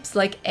vibes,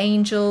 like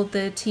Angel,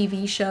 the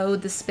TV show,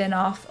 the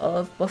spin-off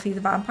of Buffy the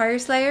Vampire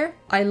Slayer.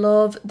 I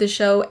love the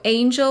show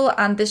Angel,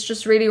 and this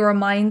just really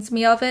reminds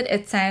me of it.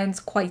 It sounds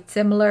quite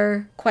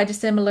similar, quite a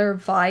similar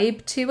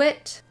vibe to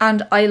it.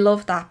 And I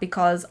love that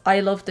because I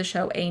love the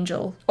show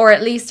Angel. Or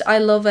at least I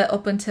love it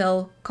up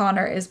until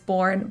Connor is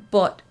born,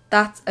 but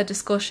that's a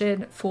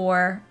discussion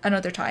for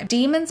another time.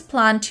 Demons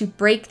plan to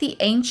break the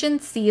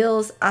ancient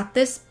seals at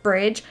this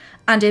bridge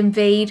and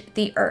invade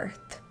the Earth.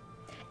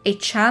 A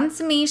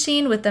chance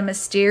meeting with the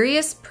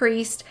mysterious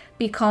priest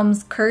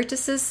becomes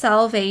Kurtis's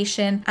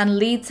salvation and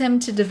leads him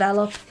to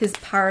develop his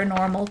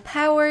paranormal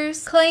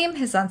powers, claim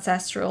his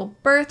ancestral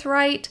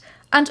birthright,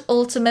 and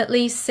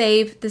ultimately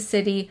save the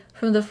city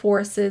from the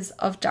forces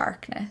of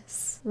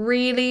darkness.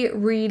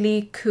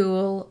 Really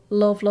cool.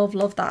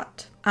 Love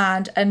that.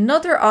 And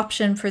another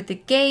option for the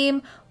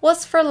game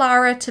was for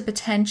Lara to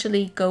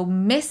potentially go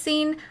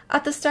missing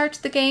at the start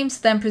of the game,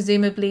 so then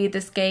presumably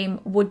this game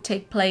would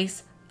take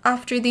place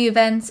after the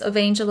events of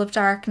Angel of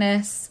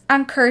Darkness,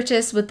 and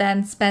Kurtis would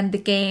then spend the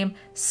game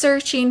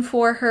searching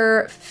for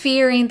her,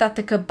 fearing that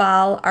the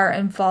Cabal are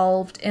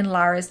involved in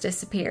Lara's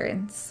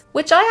disappearance.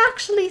 Which I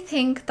actually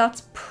think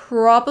that's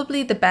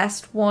probably the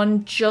best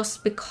one,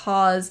 just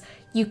because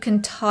you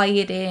can tie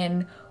it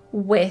in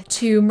with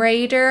Tomb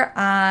Raider,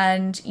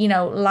 and you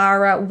know,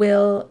 Lara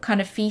will kind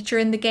of feature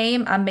in the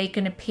game and make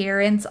an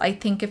appearance. I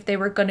think if they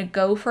were going to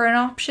go for an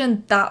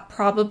option, that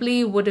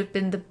probably would have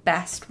been the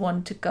best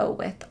one to go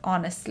with,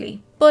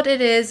 honestly. But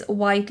it is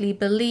widely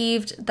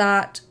believed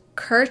that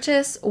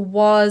Kurtis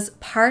was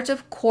part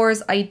of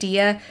Core's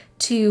idea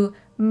to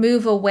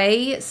move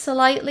away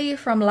slightly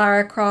from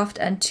Lara Croft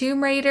and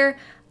Tomb Raider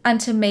and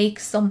to make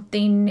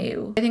something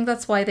new. I think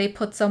that's why they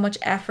put so much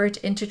effort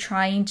into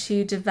trying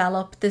to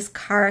develop this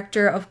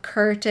character of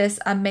Kurtis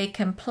and make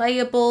him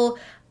playable,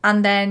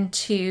 and then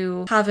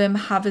to have him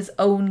have his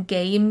own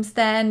games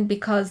then,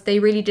 because they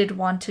really did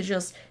want to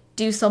just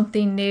do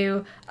something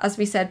new. As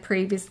we said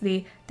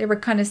previously, they were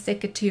kind of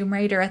sick of Tomb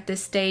Raider at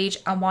this stage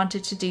and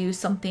wanted to do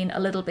something a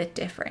little bit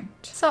different.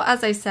 So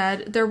as I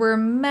said, there were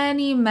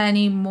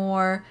many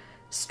more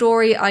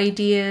story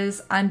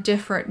ideas and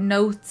different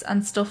notes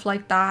and stuff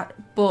like that,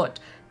 but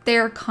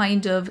they're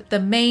kind of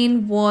the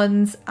main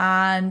ones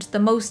and the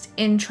most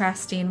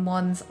interesting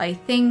ones, I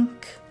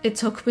think. It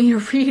took me a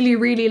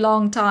really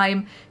long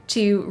time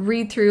to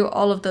read through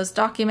all of those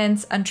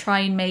documents and try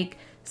and make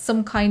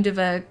some kind of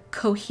a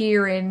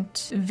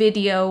coherent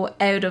video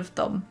out of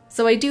them.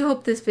 So I do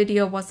hope this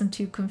video wasn't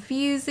too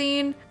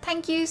confusing.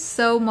 Thank you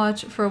so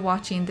much for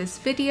watching this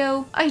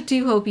video. I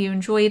do hope you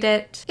enjoyed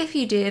it. If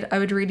you did, I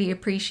would really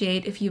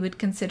appreciate if you would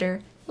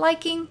consider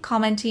liking,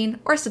 commenting,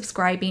 or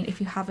subscribing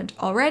if you haven't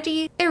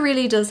already. It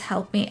really does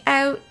help me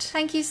out.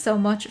 Thank you so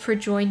much for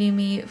joining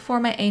me for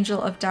my Angel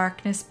of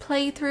Darkness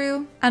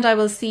playthrough, and I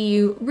will see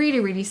you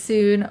really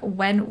soon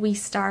when we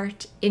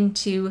start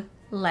into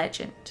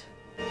Legend.